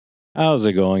How's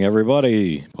it going,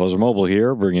 everybody? Pozermobil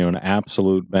here, bringing you an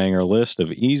absolute banger list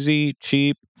of easy,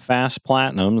 cheap, fast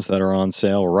platinums that are on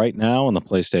sale right now in the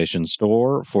PlayStation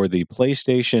Store for the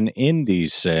PlayStation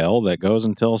Indies sale that goes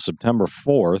until September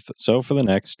 4th, so for the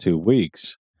next 2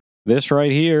 weeks. This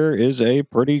right here is a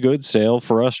pretty good sale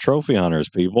for us trophy hunters,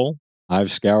 people.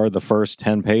 I've scoured the first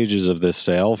 10 pages of this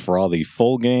sale for all the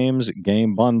full games,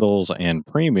 game bundles, and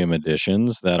premium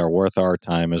editions that are worth our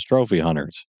time as trophy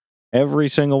hunters. Every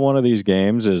single one of these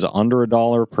games is under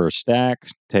 $1 per stack,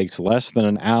 takes less than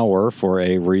an hour for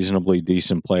a reasonably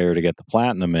decent player to get the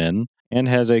platinum in, and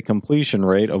has a completion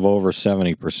rate of over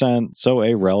 70%, so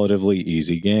a relatively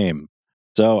easy game.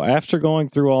 So, after going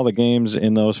through all the games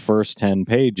in those first 10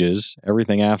 pages,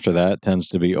 everything after that tends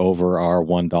to be over our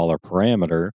 $1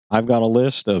 parameter. I've got a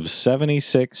list of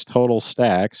 76 total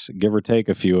stacks, give or take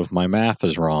a few if my math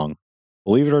is wrong.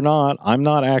 Believe it or not, I'm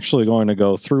not actually going to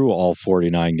go through all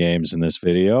 49 games in this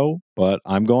video, but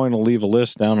I'm going to leave a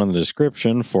list down in the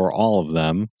description for all of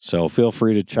them, so feel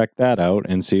free to check that out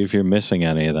and see if you're missing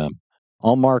any of them.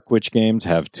 I'll mark which games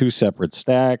have 2 separate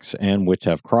stacks and which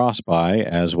have Crossbuy,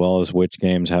 as well as which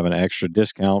games have an extra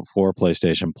discount for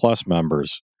PlayStation Plus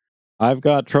members. I've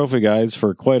got trophy guides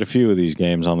for quite a few of these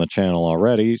games on the channel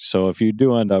already, so if you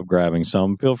do end up grabbing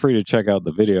some, feel free to check out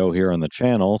the video here on the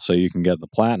channel so you can get the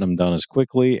platinum done as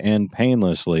quickly and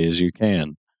painlessly as you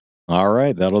can.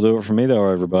 Alright, that'll do it for me though,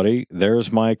 everybody.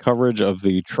 There's my coverage of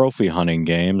the trophy hunting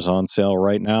games on sale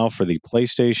right now for the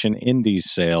PlayStation Indies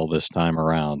sale this time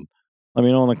around. Let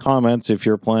me know in the comments if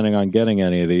you're planning on getting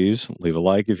any of these. Leave a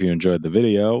like if you enjoyed the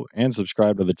video, and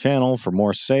subscribe to the channel for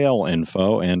more sale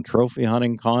info and trophy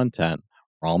hunting content.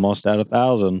 We're almost at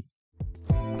 1,000.